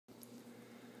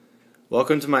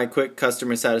Welcome to my quick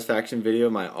customer satisfaction video,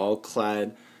 my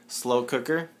All-Clad slow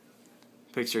cooker,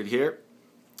 pictured here.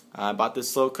 I bought this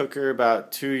slow cooker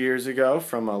about 2 years ago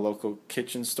from a local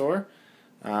kitchen store.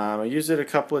 I used it a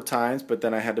couple of times, but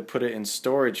then I had to put it in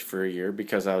storage for a year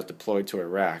because I was deployed to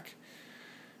Iraq.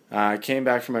 I came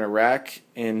back from Iraq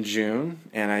in June,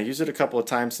 and I used it a couple of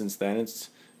times since then.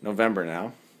 It's November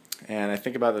now, and I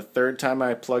think about the third time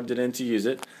I plugged it in to use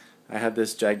it, I had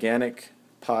this gigantic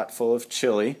pot full of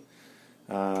chili.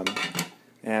 And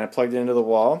I plugged it into the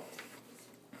wall,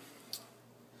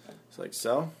 just like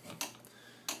so,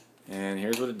 and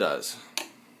here's what it does.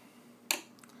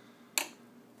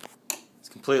 It's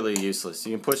completely useless.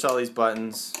 You can push all these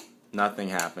buttons, nothing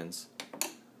happens.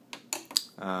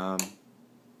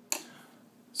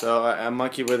 So I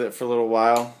monkeyed with it for a little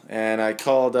while, and I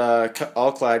called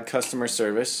All-Clad customer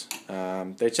service.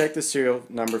 They checked the serial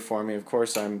number for me. Of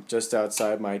course, I'm just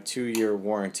outside my 2-year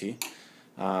warranty.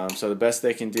 So the best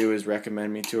they can do is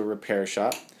recommend me to a repair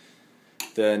shop.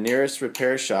 The nearest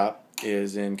repair shop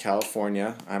is in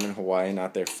California. I'm in Hawaii,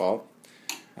 not their fault.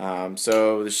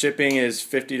 So the shipping is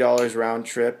 $50 round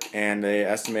trip, and they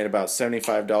estimate about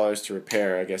 $75 to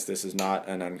repair. I guess this is not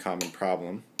an uncommon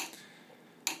problem.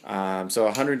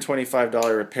 So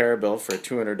 $125 repair bill for a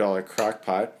 $200 crock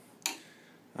pot.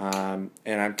 And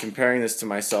I'm comparing this to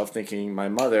myself, thinking my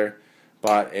mother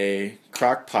bought a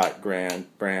crock-pot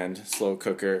brand slow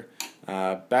cooker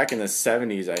back in the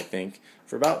 70s, I think,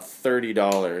 for about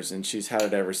 $30, and she's had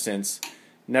it ever since.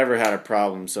 Never had a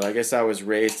problem. So I guess I was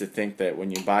raised to think that when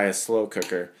you buy a slow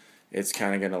cooker, it's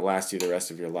kind of going to last you the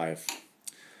rest of your life.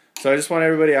 So I just want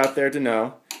everybody out there to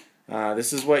know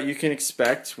this is what you can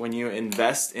expect when you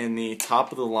invest in the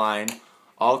top-of-the-line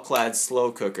All-Clad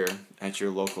slow cooker at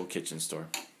your local kitchen store.